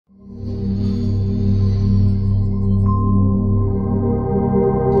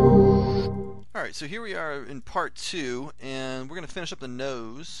Alright, so here we are in part 2, and we're going to finish up the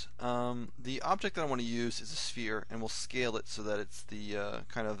nose. The object that I want to use is a sphere, and we'll scale it so that it's the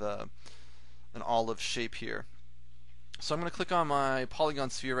kind of an olive shape here. So I'm going to click on my polygon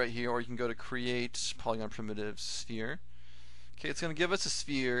sphere right here, or you can go to Create Polygon Primitive Sphere. Okay, it's going to give us a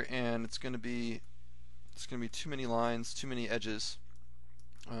sphere, and it's going to be too many lines, too many edges.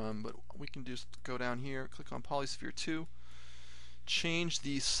 But we can just go down here, click on Polysphere 2. Change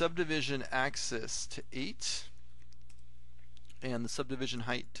the subdivision axis to 8 and the subdivision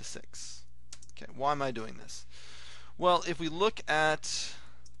height to 6. Okay, why am I doing this? Well, if we look at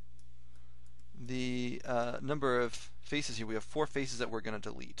the number of faces here, we have 4 faces that we're going to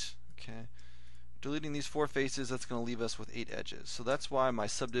delete. Okay, deleting these 4 faces, that's going to leave us with 8 edges. So that's why my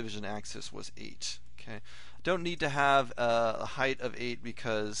subdivision axis was 8. Okay, don't need to have a height of 8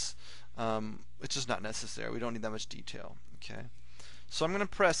 because it's just not necessary. We don't need that much detail. Okay. So I'm going to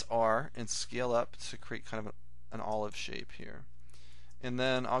press R and scale up to create kind of an olive shape here. And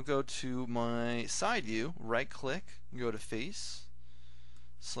then I'll go to my side view, right click, go to face,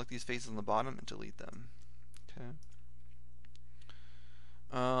 select these faces on the bottom and delete them. Okay.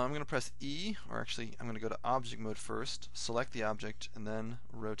 I'm going to press E, or actually I'm going to go to object mode first, select the object and then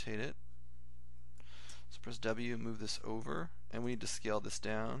rotate it. So press W, move this over, and we need to scale this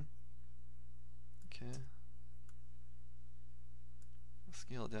down. Okay.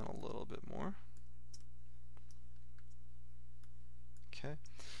 Scale it down a little bit more. Okay,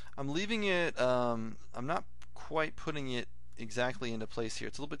 I'm leaving it, I'm not quite putting it exactly into place here.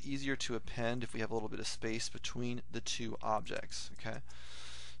 It's a little bit easier to append if we have a little bit of space between the 2 objects. Okay,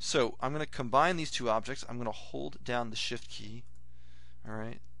 so I'm going to combine these 2 objects. I'm going to hold down the Shift key.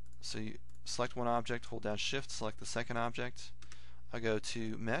 Alright, so you select one object, hold down Shift, select the second object. I'll go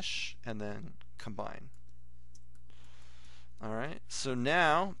to Mesh and then Combine. Alright, so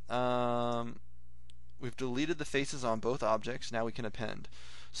now we've deleted the faces on both objects. Now we can append.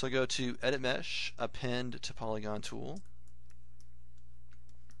 So I go to Edit Mesh, Append to Polygon Tool.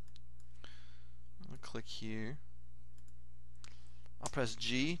 I'll click here. I'll press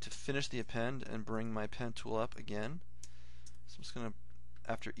G to finish the append and bring my pen tool up again. So I'm just going to,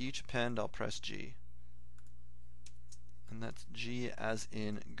 after each append, I'll press G. And that's G as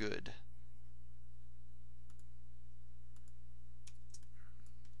in good.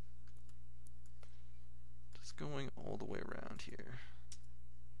 Going all the way around here.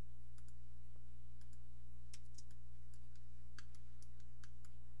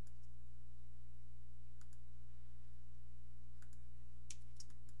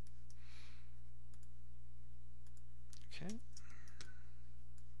 Okay.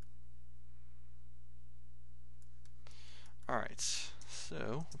 Alright,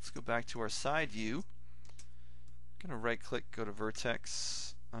 so let's go back to our side view. I'm going to right click, go to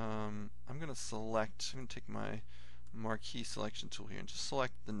Vertex. I'm going to take my marquee selection tool here and just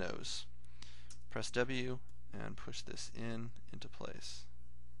select the nose. Press W and push this into place.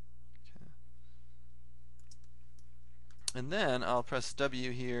 Okay. And then I'll press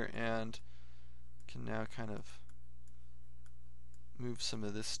W here and can now kind of move some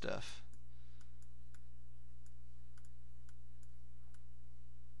of this stuff.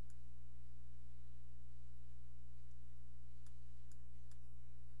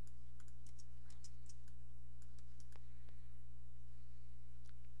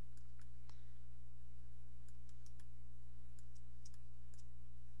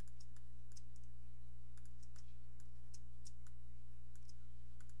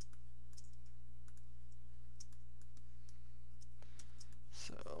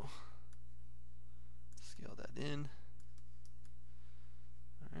 So scale that in.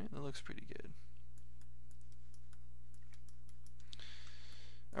 Alright, that looks pretty good.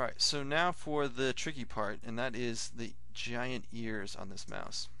 Alright, so now for the tricky part, and that is the giant ears on this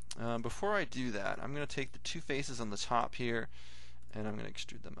mouse. Before I do that, I'm going to take the 2 faces on the top here and I'm going to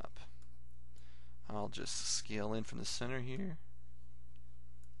extrude them up. I'll just scale in from the center here.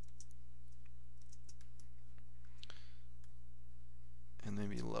 And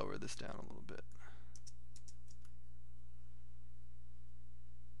maybe lower this down a little bit.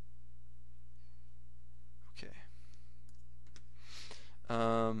 Okay.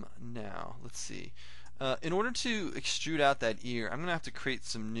 Now, let's see. In order to extrude out that ear, I'm going to have to create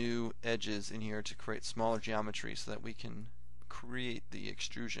some new edges in here to create smaller geometry so that we can create the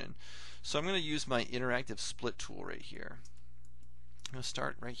extrusion. So I'm going to use my interactive split tool right here. I'm going to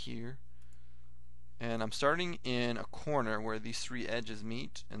start right here. And I'm starting in a corner where these 3 edges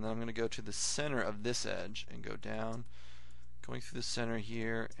meet, and then I'm going to go to the center of this edge and go down, going through the center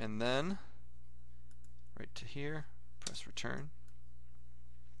here, and then right to here, press return.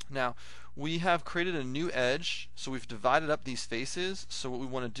 Now, we have created a new edge, so we've divided up these faces. So what we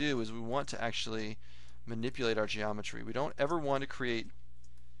want to do is we want to actually manipulate our geometry. We don't ever want to create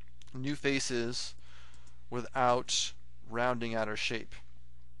new faces without rounding out our shape.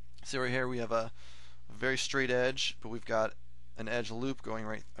 See right here we have a very straight edge, but we've got an edge loop going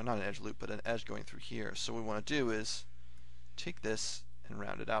right, or not an edge loop, but an edge going through here. So what we want to do is take this and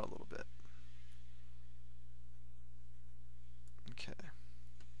round it out a little bit. Okay.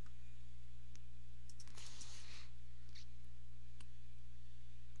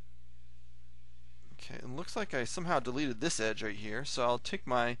 Okay, it looks like I somehow deleted this edge right here, so I'll take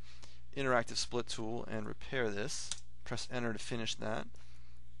my interactive split tool and repair this. Press enter to finish that.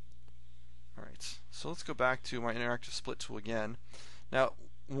 Alright, so let's go back to my interactive split tool again. Now,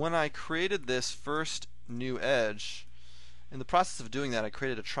 when I created this first new edge, in the process of doing that I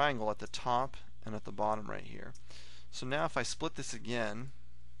created a triangle at the top and at the bottom right here. So now if I split this again,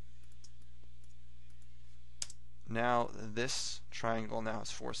 now this triangle now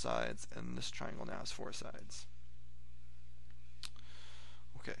has 4 sides, and this triangle now has 4 sides.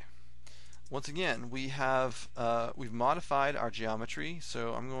 Okay. Once again, we have we've modified our geometry.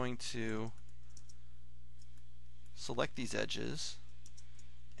 So I'm going to select these edges,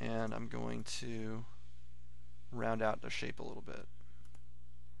 and I'm going to round out their shape a little bit.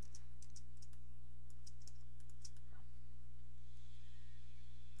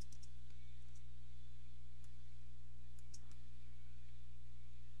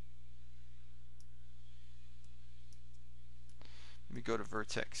 Let me go to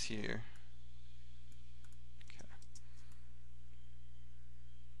vertex here. Okay.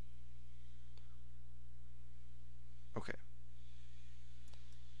 Okay.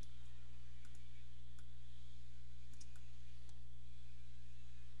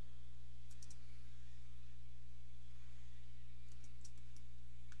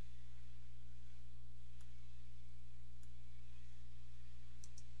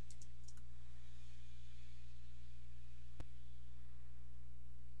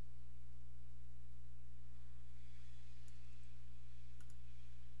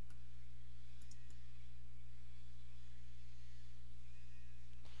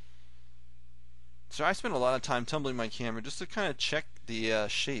 So I spent a lot of time tumbling my camera just to kind of check the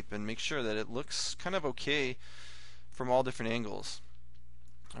shape and make sure that it looks kind of okay from all different angles.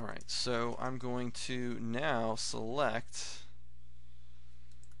 Alright, so I'm going to now select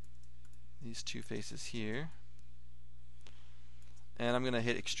these 2 faces here, and I'm going to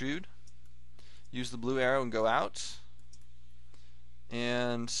hit extrude, use the blue arrow and go out,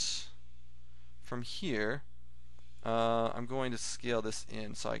 and from here I'm going to scale this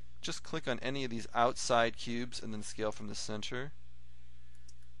in. So I just click on any of these outside cubes and then scale from the center.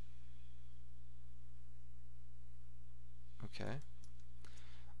 Okay.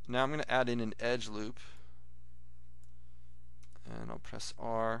 Now I'm going to add in an edge loop, and I'll press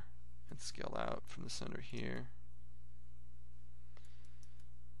R and scale out from the center here.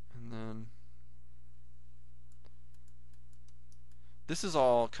 And then this is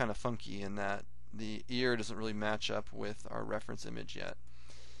all kind of funky in that the ear doesn't really match up with our reference image yet.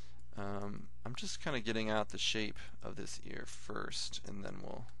 I'm just kind of getting out the shape of this ear first, and then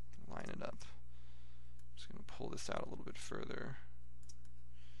we'll line it up. I'm just going to pull this out a little bit further.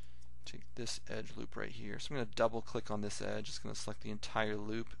 Take this edge loop right here. So I'm going to double click on this edge. It's going to select the entire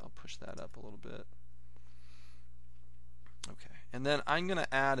loop. I'll push that up a little bit. Okay, and then I'm going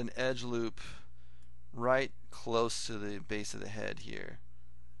to add an edge loop right close to the base of the head here,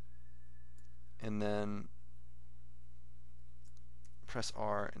 and then press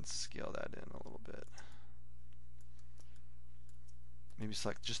R and scale that in a little bit. Maybe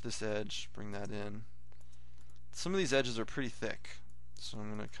select just this edge, bring that in. Some of these edges are pretty thick, so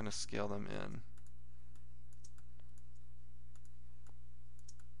I'm going to kind of scale them in.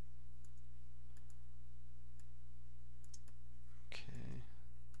 Okay.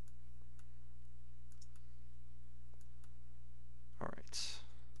 Alright.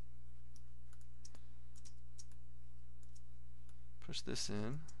 Push this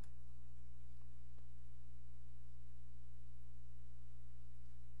in.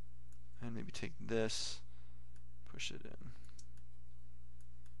 And maybe take this, push it in.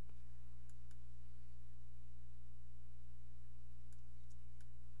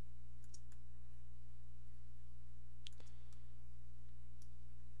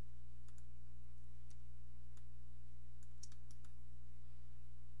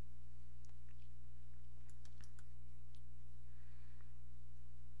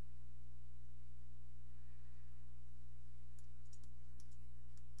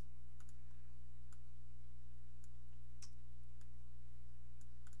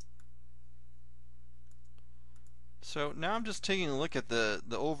 So now I'm just taking a look at the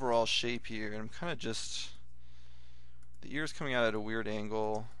overall shape here, and I'm kind of just, the ear's coming out at a weird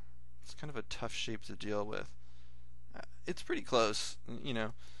angle. It's kind of a tough shape to deal with. It's pretty close, you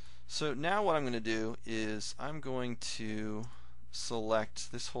know. So now what I'm going to do is I'm going to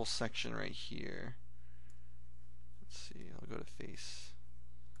select this whole section right here. Let's see, I'll go to face.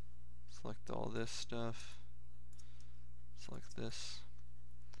 Select all this stuff. Select this.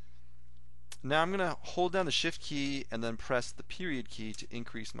 Now I'm going to hold down the shift key and then press the period key to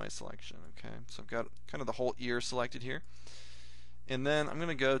increase my selection. Okay, so I've got kind of the whole ear selected here. And then I'm going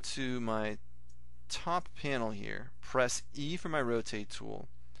to go to my top panel here, press E for my rotate tool.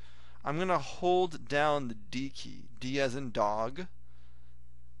 I'm going to hold down the D key, D as in dog,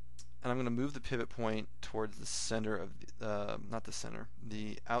 and I'm going to move the pivot point towards the center of the, not the center,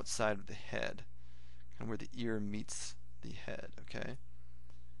 the outside of the head, kind of where the ear meets the head, okay?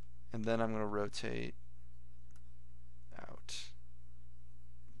 And then I'm going to rotate out,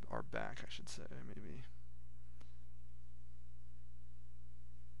 or back I should say, maybe.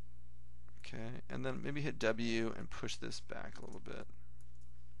 Okay, and then maybe hit W and push this back a little bit.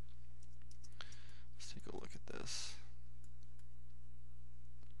 Let's take a look at this.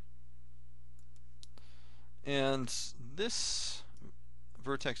 And this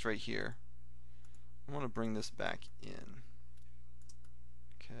vertex right here, I want to bring this back in.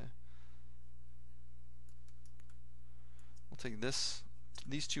 Okay. We'll take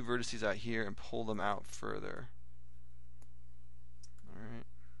these two vertices out here and pull them out further. Alright.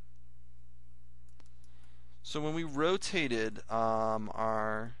 So when we rotated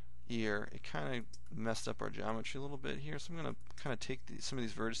our ear, it kind of messed up our geometry a little bit here. So I'm going to kind of take some of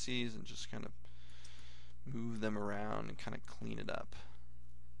these vertices and just kind of move them around and kind of clean it up.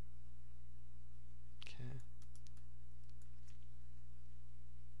 Okay.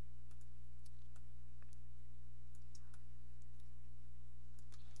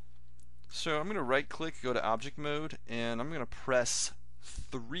 So I'm going to right click, go to object mode, and I'm going to press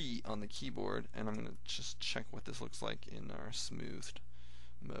 3 on the keyboard, and I'm going to just check what this looks like in our smoothed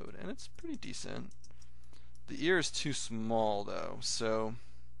mode, and it's pretty decent. The ear is too small though, so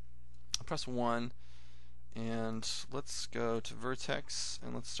I'll press 1, and let's go to vertex,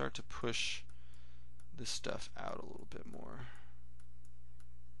 and let's start to push this stuff out a little bit more.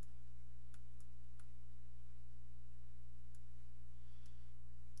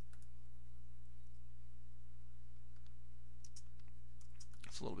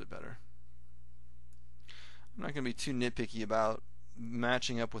 It's a little bit better. I'm not going to be too nitpicky about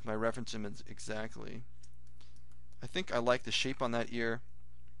matching up with my reference image exactly. I think I like the shape on that ear.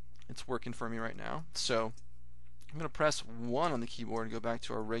 It's working for me right now. So I'm going to press 1 on the keyboard and go back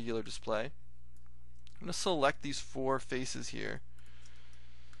to our regular display. I'm going to select these 4 faces here,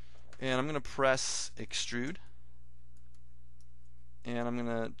 and I'm going to press extrude, and I'm going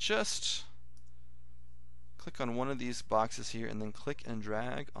to just click on one of these boxes here and then click and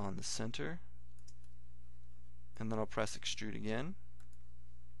drag on the center, and then I'll press extrude again,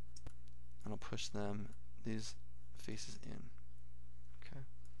 and I'll push these faces in. Okay.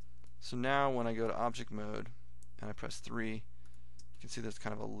 So now when I go to object mode and I press 3, you can see there's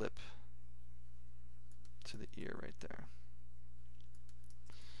kind of a lip to the ear right there.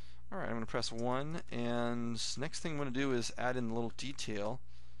 Alright, I'm going to press 1, and next thing I'm going to do is add in a little detail.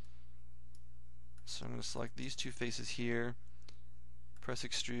 So I'm going to select these 2 faces here, press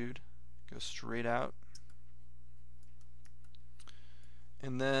extrude, go straight out,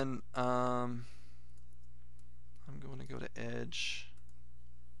 and then I'm going to go to edge,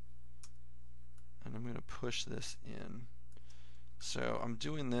 and I'm going to push this in. So I'm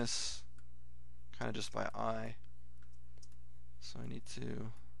doing this kind of just by eye, so I need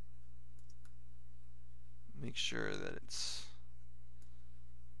to make sure that it's,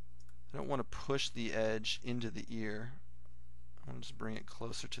 I don't want to push the edge into the ear. I want to just bring it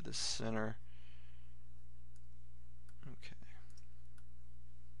closer to the center. Okay.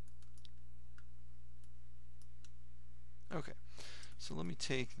 Okay, so let me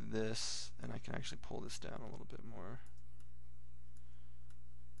take this, and I can actually pull this down a little bit more.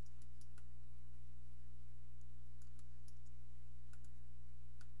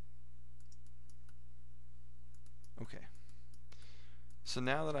 Okay. So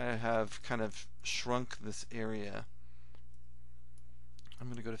now that I have kind of shrunk this area, I'm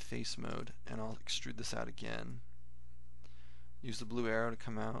going to go to face mode, and I'll extrude this out again. Use the blue arrow to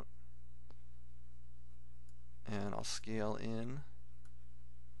come out, and I'll scale in.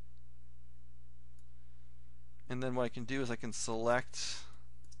 And then what I can do is I can select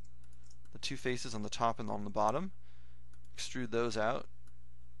the 2 faces on the top and on the bottom, extrude those out,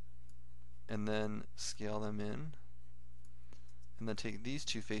 and then scale them in. and then take these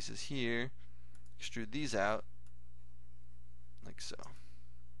two faces here, extrude these out like so.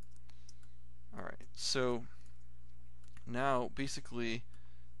 Alright, so now basically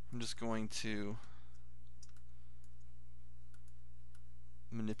I'm just going to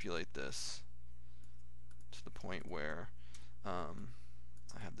manipulate this to the point where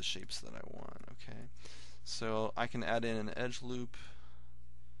I have the shapes that I want. Okay, so I can add in an edge loop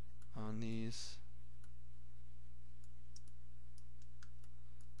on these.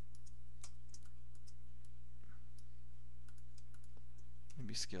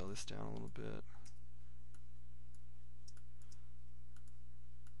 Maybe scale this down a little bit.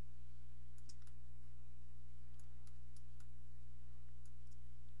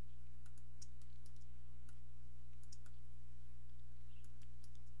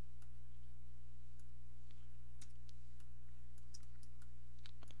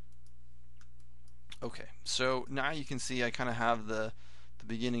 Okay, so now you can see I kind of have the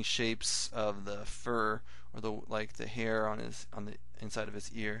beginning shapes of the fur, or the hair on the inside of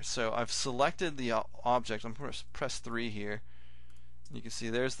his ear. So I've selected the object. I'm going to press 3 here, and you can see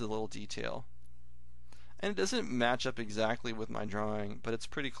there's the little detail. And it doesn't match up exactly with my drawing, but it's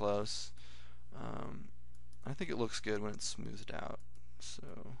pretty close. I think it looks good when it's smoothed out. So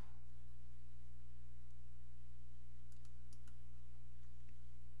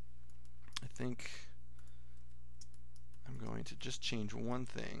I think I'm going to just change one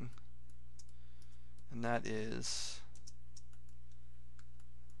thing, and that is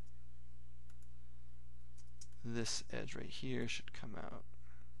this edge right here should come out.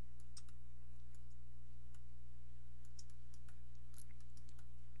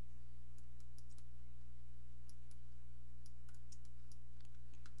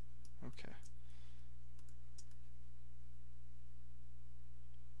 Okay.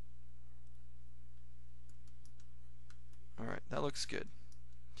 Alright, that looks good.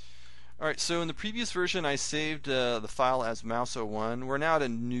 Alright, so in the previous version I saved the file as mouse01. We're now at a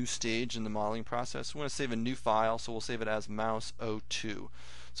new stage in the modeling process. We want to save a new file, so we'll save it as mouse02.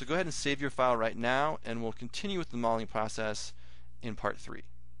 So go ahead and save your file right now, and we'll continue with the modeling process in part 3.